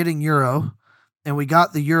step by getting Euro, and we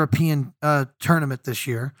got the European tournament this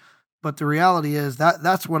year. But the reality is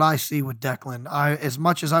that's what I see with Declan. As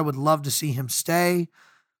much as I would love to see him stay,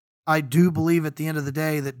 I do believe at the end of the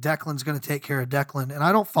day that Declan's going to take care of Declan, and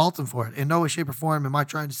I don't fault him for it. In no way, shape, or form am I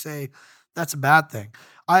trying to say that's a bad thing.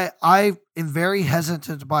 I am very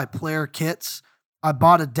hesitant to buy player kits. I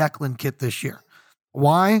bought a Declan kit this year.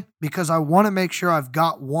 Why? Because I want to make sure I've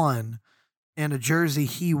got one in a jersey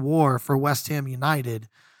he wore for West Ham United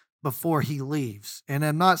before he leaves. And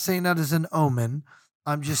I'm not saying that as an omen.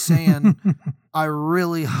 I'm just saying I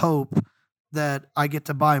really hope that I get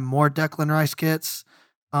to buy more Declan Rice kits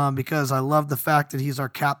because I love the fact that he's our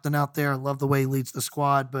captain out there. I love the way he leads the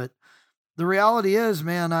squad. But the reality is,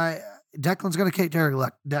 man, Declan's going to take care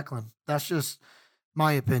of Declan. That's just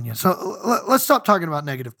my opinion. So let's stop talking about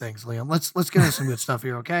negative things, Liam. Let's get into some good stuff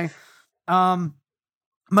here, okay?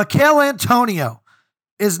 Michail Antonio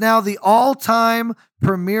is now the all-time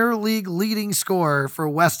Premier League leading scorer for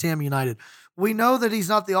West Ham United. We know that he's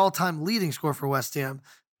not the all-time leading scorer for West Ham.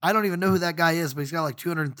 I don't even know who that guy is, but he's got like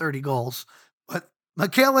 230 goals. But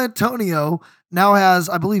Michail Antonio now has,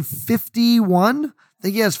 I believe, 51. I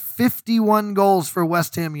think he has 51 goals for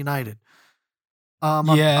West Ham United.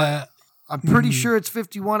 I'm pretty sure it's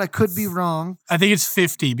 51. I could be wrong. I think it's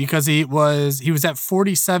 50 because he was at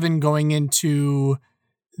 47 going into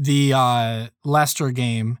the Leicester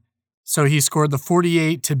game. So he scored the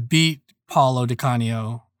 48 to beat Paulo Di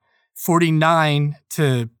Canio, 49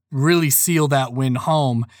 to really seal that win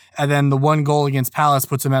home, and then the one goal against Palace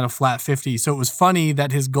puts him at a flat 50. So it was funny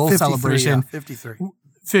that his goal celebration... 53.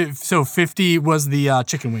 So 50 was the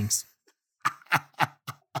chicken wings.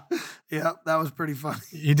 Yeah, that was pretty funny.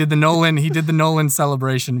 He did the Nolan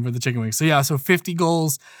celebration for the chicken wings. So yeah, so 50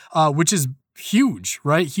 goals, which is huge,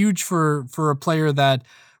 right? Huge for a player that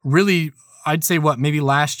really, I'd say maybe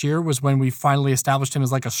last year was when we finally established him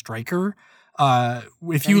as like a striker.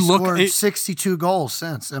 If you look at 62 goals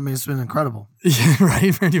since, I mean, it's been incredible. Yeah,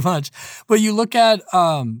 right, pretty much. But you look at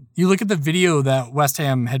the video that West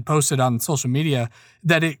Ham had posted on social media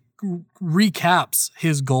that it recaps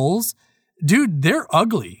his goals. Dude, they're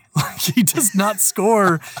ugly. Like, he does not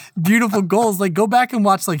score beautiful goals. Like, go back and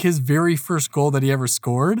watch like his very first goal that he ever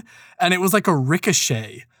scored, and it was like a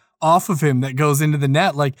ricochet off of him that goes into the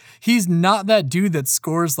net. Like, he's not that dude that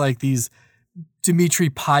scores like these Dimitri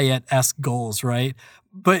Payet-esque goals, right?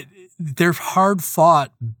 But they're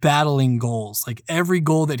hard-fought, battling goals. Like, every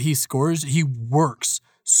goal that he scores, he works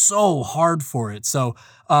so hard for it. So,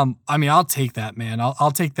 I mean, I'll take that, man.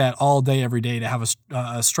 I'll take that all day, every day to have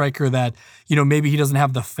a striker that, maybe he doesn't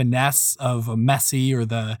have the finesse of a Messi or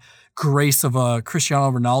the grace of a Cristiano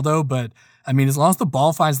Ronaldo, but I mean, as long as the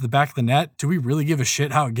ball finds the back of the net, do we really give a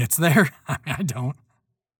shit how it gets there? I mean, I don't.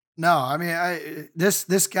 No, I mean,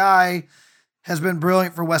 this guy has been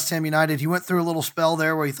brilliant for West Ham United. He went through a little spell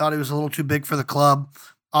there where he thought he was a little too big for the club.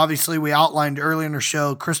 Obviously, we outlined earlier in the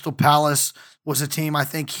show, Crystal Palace was a team I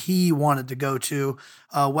think he wanted to go to.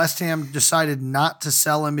 West Ham decided not to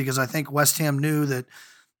sell him because I think West Ham knew that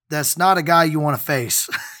that's not a guy you want to face.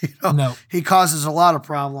 No. He causes a lot of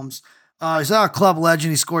problems. He's not a club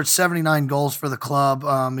legend. He scored 79 goals for the club.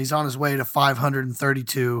 He's on his way to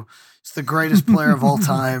 532. He's the greatest player of all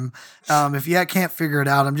time. If you can't figure it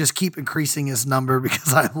out, I'm just keep increasing his number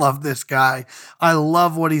because I love this guy. I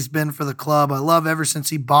love what he's been for the club. I love ever since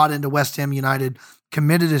he bought into West Ham United,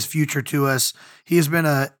 committed his future to us. He has been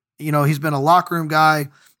he's been a locker room guy.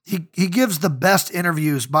 He gives the best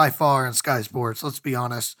interviews by far in Sky Sports. Let's be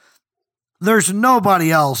honest. There's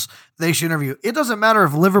nobody else they should interview. It doesn't matter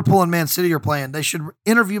if Liverpool and Man City are playing. They should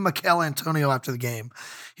interview Mikel Antonio after the game.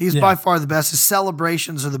 He's by far the best. His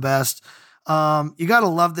celebrations are the best. You got to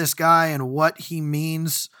love this guy and what he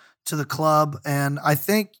means to the club. And I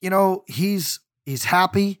think, he's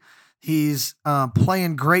happy. He's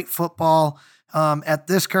playing great football. At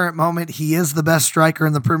this current moment, he is the best striker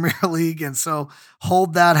in the Premier League. And so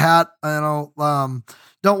hold that hat.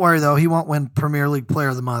 Don't worry, though. He won't win Premier League Player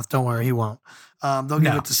of the Month. Don't worry. He won't. They'll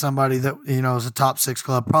give it to somebody that, is a top 6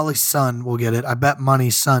 club. Probably Son will get it. I bet money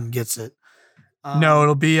Son gets it. No,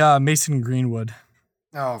 it'll be Mason Greenwood.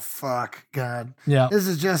 Oh, fuck. God. Yeah. This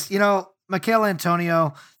is just, Mikel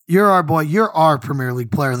Antonio, you're our boy. You're our Premier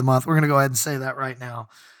League Player of the Month. We're going to go ahead and say that right now.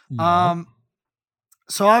 Yeah.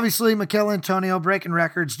 So obviously, Mikel Antonio breaking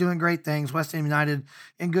records, doing great things. West Ham United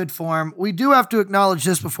in good form. We do have to acknowledge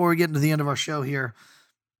this before we get into the end of our show here.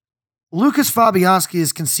 Lucas Fabianski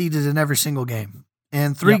is conceded in every single game.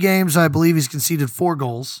 In 3 games, I believe he's conceded 4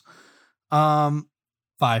 goals. 5.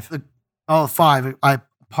 5.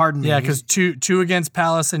 Pardon me. Yeah, because two against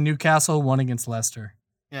Palace and Newcastle, 1 against Leicester.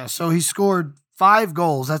 Yeah, so he scored 5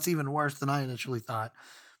 goals. That's even worse than I initially thought.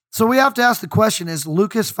 So we have to ask the question, is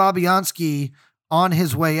Lucas Fabianski on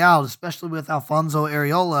his way out, especially with Alfonso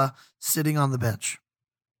Areola sitting on the bench?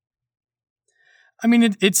 I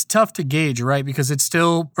mean, it's tough to gauge, right? Because it's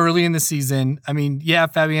still early in the season. I mean, yeah,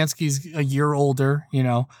 Fabianski's a year older,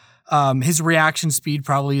 his reaction speed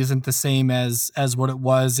probably isn't the same as what it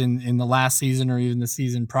was in the last season or even the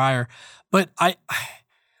season prior. But I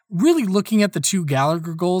really looking at the 2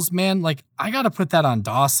 Gallagher goals, man, like I got to put that on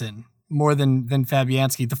Dawson more than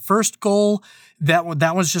Fabianski. The first goal, that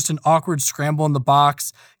was just an awkward scramble in the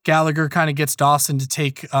box. Gallagher kind of gets Dawson to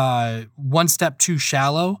take 1 step too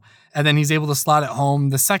shallow, and then he's able to slot it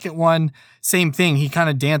home. The second one, same thing. He kind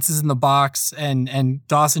of dances in the box, and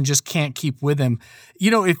Dawson just can't keep with him.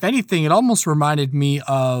 If anything, it almost reminded me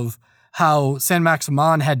of how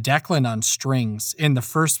Saint-Maximin had Declan on strings in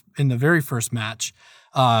the very first match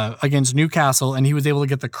against Newcastle, and he was able to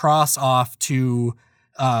get the cross off to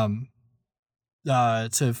Callum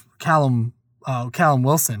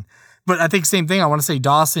Wilson. But I think same thing. I want to say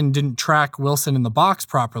Dawson didn't track Wilson in the box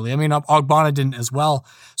properly. I mean, Ogbonna didn't as well.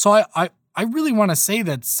 So I really want to say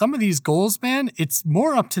that some of these goals, man, it's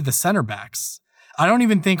more up to the center backs. I don't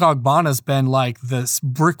even think Ogbonna's been like this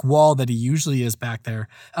brick wall that he usually is back there.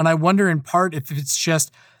 And I wonder in part if it's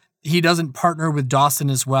just he doesn't partner with Dawson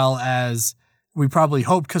as well as we probably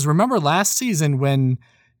hoped. Because remember last season when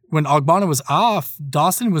Ogbonna was off,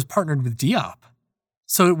 Dawson was partnered with Diop.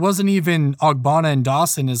 So it wasn't even Ogbonna and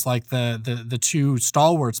Dawson as like the 2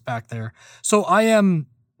 stalwarts back there. So I am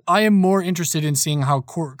more interested in seeing how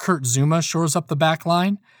Kurt Zouma shores up the back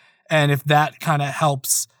line, and if that kind of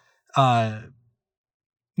helps,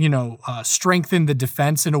 strengthen the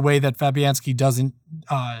defense in a way that Fabianski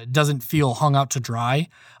doesn't feel hung out to dry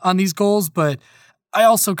on these goals. But I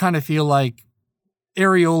also kind of feel like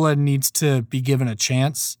Areola needs to be given a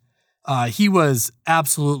chance. He was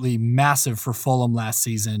absolutely massive for Fulham last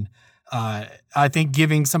season. I think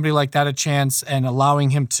giving somebody like that a chance and allowing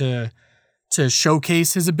him to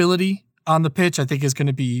showcase his ability on the pitch, I think is going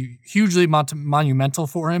to be hugely monumental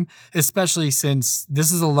for him, especially since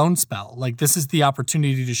this is a loan spell. Like, this is the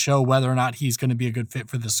opportunity to show whether or not he's going to be a good fit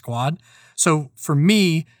for the squad. So for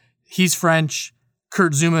me, he's French.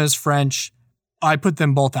 Kurt Zouma is French. I put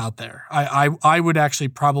them both out there. I would actually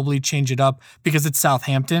probably change it up because it's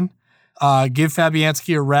Southampton. Give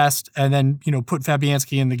Fabianski a rest and then, put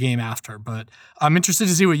Fabianski in the game after. But I'm interested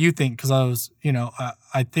to see what you think because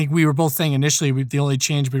I think we were both saying initially the only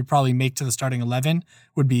change we'd probably make to the starting 11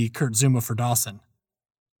 would be Kurt Zouma for Dawson.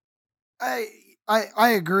 I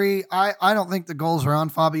agree. I don't think the goals are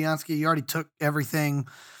on Fabianski. You already took everything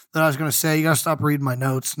that I was going to say. You got to stop reading my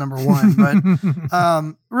notes, number one.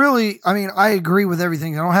 But really, I mean, I agree with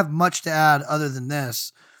everything. I don't have much to add other than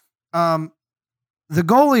this. The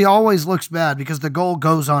goalie always looks bad because the goal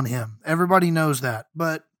goes on him. Everybody knows that.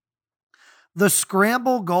 But the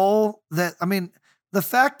scramble goal the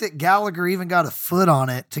fact that Gallagher even got a foot on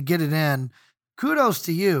it to get it in, kudos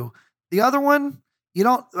to you. The other one,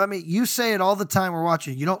 you say it all the time we're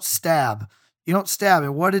watching. You don't stab.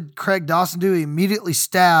 And what did Craig Dawson do? He immediately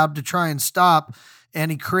stabbed to try and stop.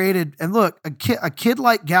 And he created, and look, a kid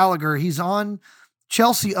like Gallagher, he's on,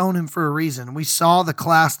 Chelsea own him for a reason. We saw the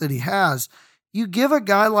class that he has. You give a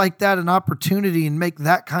guy like that an opportunity and make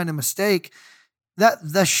that kind of mistake, that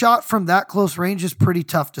the shot from that close range is pretty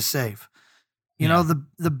tough to save. You know,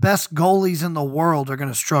 the best goalies in the world are going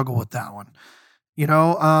to struggle with that one.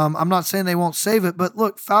 I'm not saying they won't save it, but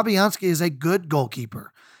look, Fabianski is a good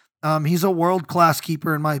goalkeeper. He's a world-class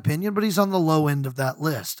keeper in my opinion, but he's on the low end of that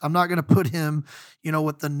list. I'm not going to put him,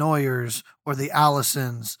 with the Neuers or the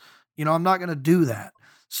Allisons. I'm not going to do that.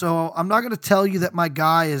 So I'm not going to tell you that my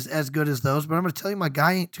guy is as good as those, but I'm going to tell you my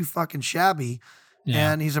guy ain't too fucking shabby,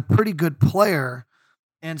 and he's a pretty good player.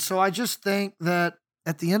 And so I just think that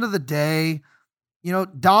at the end of the day,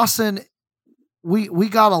 Dawson, we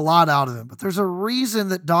got a lot out of him, but there's a reason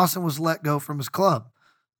that Dawson was let go from his club.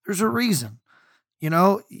 There's a reason.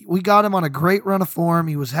 We got him on a great run of form.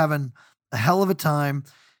 He was having a hell of a time.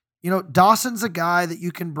 Dawson's a guy that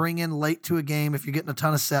you can bring in late to a game if you're getting a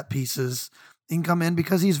ton of set pieces. He can come in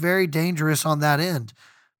because he's very dangerous on that end,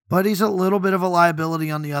 but he's a little bit of a liability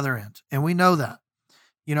on the other end. And we know that,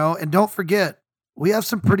 and don't forget, we have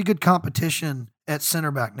some pretty good competition at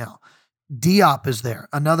center back now. Diop is there,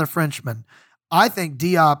 another Frenchman. I think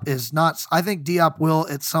Diop will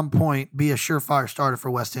at some point be a surefire starter for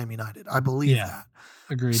West Ham United. I believe that.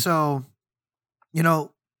 Agreed. So,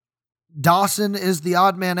 Dawson is the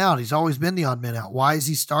odd man out. He's always been the odd man out. Why is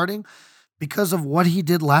he starting? Because of what he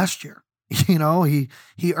did last year. He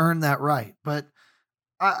earned that right. But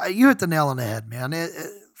you hit the nail on the head, man.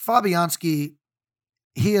 Fabianski,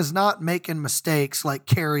 he is not making mistakes like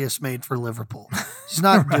Karius made for Liverpool. He's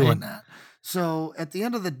not doing that. So at the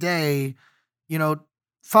end of the day,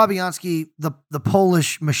 Fabianski, the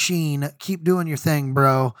Polish machine, keep doing your thing,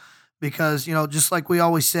 bro. Because, just like we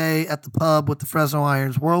always say at the pub with the Fresno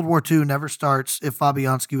Irons, World War II never starts if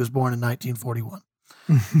Fabianski was born in 1941.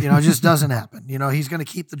 It just doesn't happen. He's going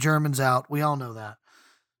to keep the Germans out. We all know that.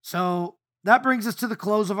 So that brings us to the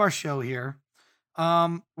close of our show here.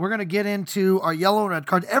 We're going to get into our yellow and red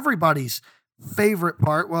card, everybody's favorite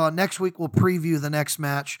part. Well, next week we'll preview the next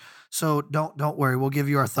match. So don't worry. We'll give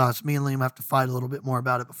you our thoughts. Me and Liam have to fight a little bit more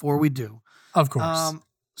about it before we do. Of course.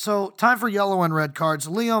 So time for yellow and red cards.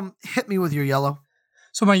 Liam, hit me with your yellow.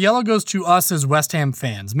 So my yellow goes to us as West Ham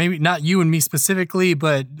fans. Maybe not you and me specifically,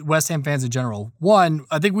 but West Ham fans in general. One,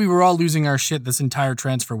 I think we were all losing our shit this entire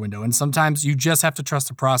transfer window. And sometimes you just have to trust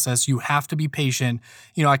the process. You have to be patient.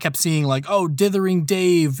 I kept seeing dithering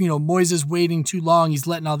Dave, Moises waiting too long. He's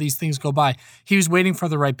letting all these things go by. He was waiting for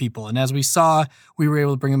the right people. And as we saw, we were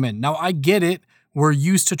able to bring him in. Now I get it. We're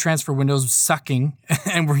used to transfer windows sucking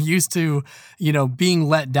and we're used to, being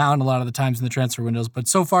let down a lot of the times in the transfer windows. But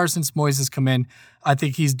so far since Moises has come in, I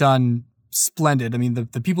think he's done splendid. I mean,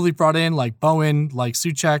 the people he brought in, like Bowen, like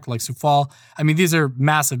Souček, like Soufal, these are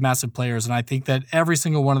massive, massive players. And I think that every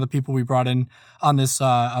single one of the people we brought in on this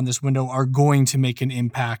window are going to make an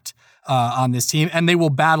impact on this team, and they will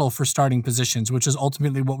battle for starting positions, which is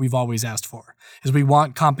ultimately what we've always asked for, is we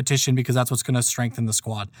want competition because that's what's going to strengthen the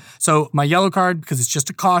squad. So my yellow card, because it's just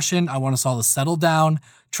a caution, I want us all to settle down,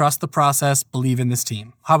 trust the process, believe in this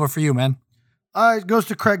team. How about for you, man? It goes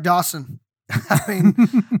to Craig Dawson.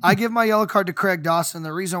 I give my yellow card to Craig Dawson.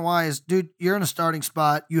 The reason why is, dude, you're in a starting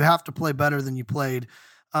spot. You have to play better than you played.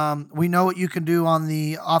 We know what you can do on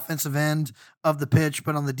the offensive end of the pitch,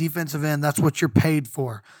 but on the defensive end, that's what you're paid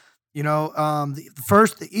for.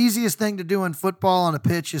 The easiest thing to do in football on a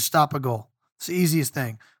pitch is stop a goal. It's the easiest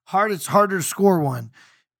thing. It's harder to score one.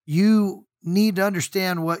 You need to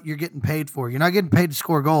understand what you're getting paid for. You're not getting paid to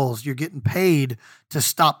score goals. You're getting paid to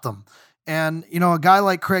stop them. And, a guy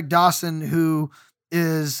like Craig Dawson, who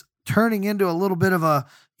is turning into a little bit of a,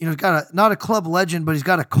 got not a club legend, but he's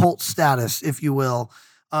got a cult status, if you will,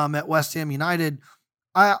 at West Ham United.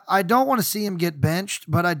 I don't want to see him get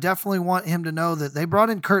benched, but I definitely want him to know that they brought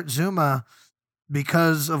in Kurt Zouma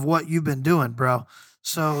because of what you've been doing, bro.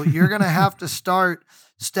 So you're going to have to start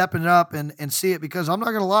stepping it up and see it, because I'm not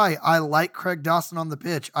going to lie. I like Craig Dawson on the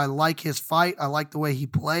pitch. I like his fight. I like the way he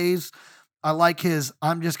plays. I like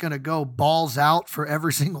I'm just going to go balls out for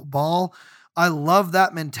every single ball. I love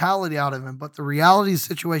that mentality out of him. But the reality of the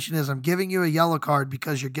situation is I'm giving you a yellow card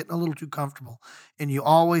because you're getting a little too comfortable. And you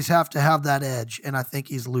always have to have that edge. And I think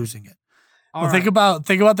he's losing it. Well, think about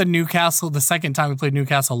the Newcastle, the second time we played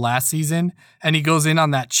Newcastle last season, and he goes in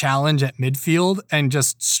on that challenge at midfield and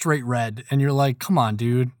just straight red. And you're like, come on,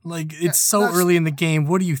 dude. Like, it's so early in the game.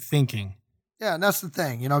 What are you thinking? Yeah, and that's the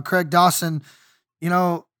thing. You know, Craig Dawson, you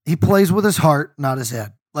know, he plays with his heart, not his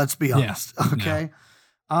head. Let's be honest. Yeah. Okay.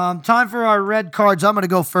 Yeah. Time for our red cards. I'm going to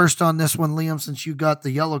go first on this one, Liam, since you got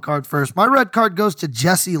the yellow card first. My red card goes to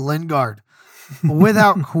Jesse Lingard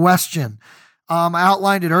without question. I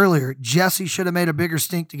outlined it earlier. Jesse should have made a bigger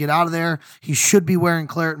stink to get out of there. He should be wearing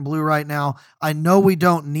claret and blue right now. I know we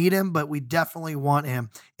don't need him, but we definitely want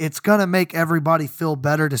him. It's going to make everybody feel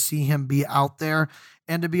better to see him be out there.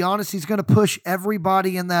 And to be honest, he's going to push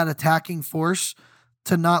everybody in that attacking force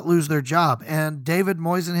to not lose their job. And David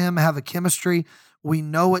Moyes and him have a chemistry. We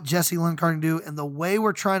know what Jesse Lingard can do. And the way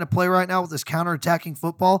we're trying to play right now with this counterattacking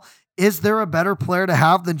football, is there a better player to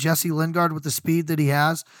have than Jesse Lingard with the speed that he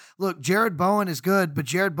has? Look, Jared Bowen is good, but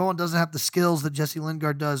Jared Bowen doesn't have the skills that Jesse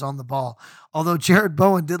Lingard does on the ball. Although Jared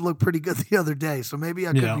Bowen did look pretty good the other day, so maybe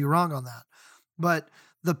I could be wrong on that. But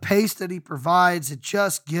the pace that he provides, it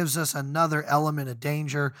just gives us another element of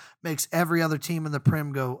danger, makes every other team in the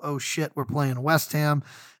Prem go, oh shit, we're playing West Ham.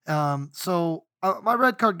 So my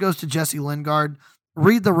red card goes to Jesse Lingard.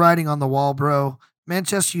 Read the writing on the wall, bro.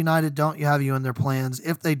 Manchester United don't have you in their plans.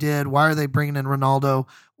 If they did, why are they bringing in Ronaldo?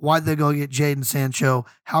 Why'd they go get Jadon Sancho?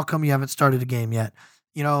 How come you haven't started a game yet?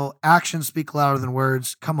 You know, actions speak louder than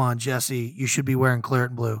words. Come on, Jesse. You should be wearing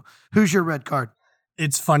claret and blue. Who's your red card?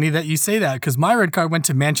 It's funny that you say that because my red card went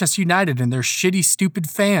to Manchester United and their shitty, stupid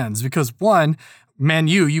fans. Because one, Man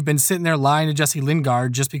U, you've been sitting there lying to Jesse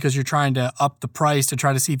Lingard just because you're trying to up the price to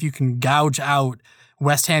try to see if you can gouge out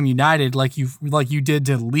West Ham United like you did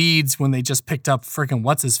to Leeds when they just picked up freaking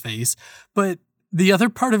what's-his-face. But the other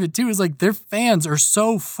part of it, too, is like their fans are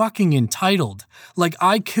so fucking entitled. Like,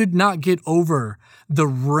 I could not get over the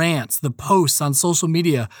rants, the posts on social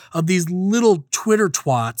media of these little Twitter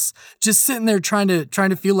twats just sitting there trying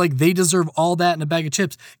to feel like they deserve all that in a bag of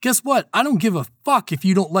chips. Guess what? I don't give a fuck if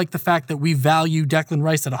you don't like the fact that we value Declan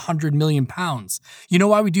Rice at 100 million pounds. You know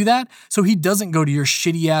why we do that? So he doesn't go to your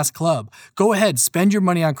shitty ass club. Go ahead, spend your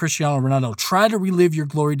money on Cristiano Ronaldo. Try to relive your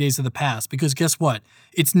glory days of the past because guess what?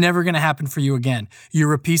 It's never going to happen for you again.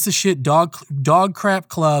 You're a piece of shit dog crap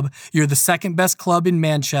club. You're the second best club in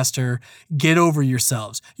Manchester. Get over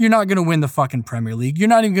yourselves. You're not going to win the fucking Premier League. You're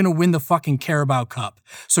not even going to win the fucking Carabao Cup.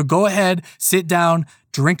 So go ahead, sit down,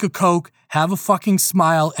 drink a Coke, have a fucking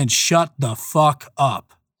smile, and shut the fuck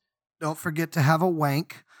up. Don't forget to have a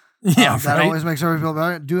wank. Yeah, that always makes everybody feel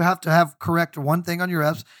better. Do have to have correct one thing on your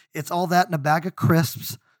reps. It's all that in a bag of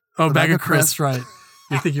crisps. Oh, bag of crisps, right.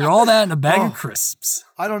 You think you're all that in a bag of crisps.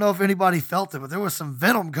 I don't know if anybody felt it, but there was some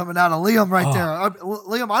venom coming out of Liam right there.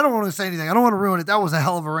 Liam, I don't want to say anything. I don't want to ruin it. That was a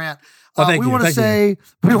hell of a rant. We want to say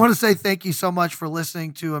thank you so much for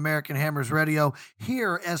listening to American Hammers Radio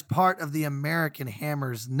here as part of the American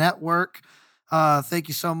Hammers Network. Thank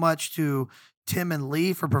you so much to Tim and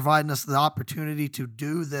Lee for providing us the opportunity to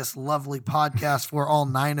do this lovely podcast for all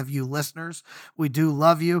 9 of you listeners. We do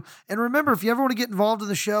love you. And remember, if you ever want to get involved in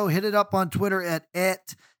the show, hit it up on Twitter at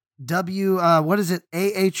AHRWHU?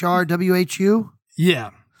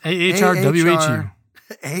 Yeah, AHRWHU.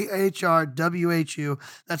 AHRWHU.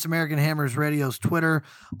 That's American Hammers Radio's Twitter.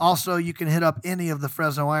 Also, you can hit up any of the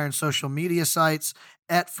Fresno Irons social media sites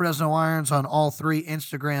at Fresno Irons on all 3,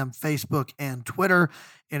 Instagram, Facebook, and Twitter.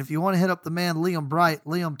 And if you want to hit up the man, Liam Bright,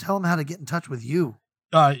 Liam, tell him how to get in touch with you.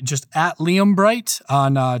 Just at Liam Bright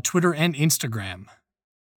on Twitter and Instagram.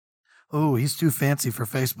 Oh, he's too fancy for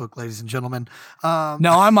Facebook, ladies and gentlemen. No,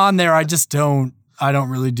 I'm on there. I don't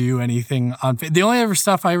really do anything on the only other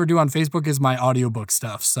stuff I ever do on Facebook is my audiobook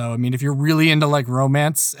stuff. So, I mean, if you're really into like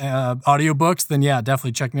romance audiobooks, then yeah,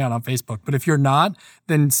 definitely check me out on Facebook. But if you're not,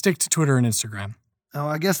 then stick to Twitter and Instagram. Oh,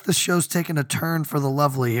 I guess this show's taking a turn for the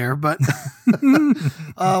lovely here, but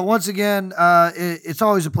once again, it's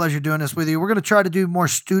always a pleasure doing this with you. We're going to try to do more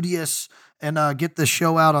studious and get the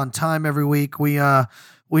show out on time every week. We know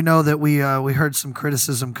that we heard some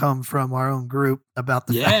criticism come from our own group about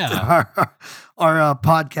the fact that our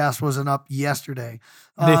podcast wasn't up yesterday.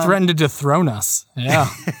 They threatened to dethrone us. Yeah.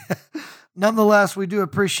 Nonetheless, we do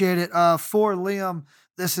appreciate it. For Liam,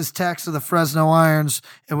 this is Tex of the Fresno Irons,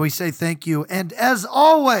 and we say thank you. And as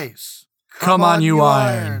always, come on, you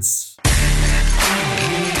Irons.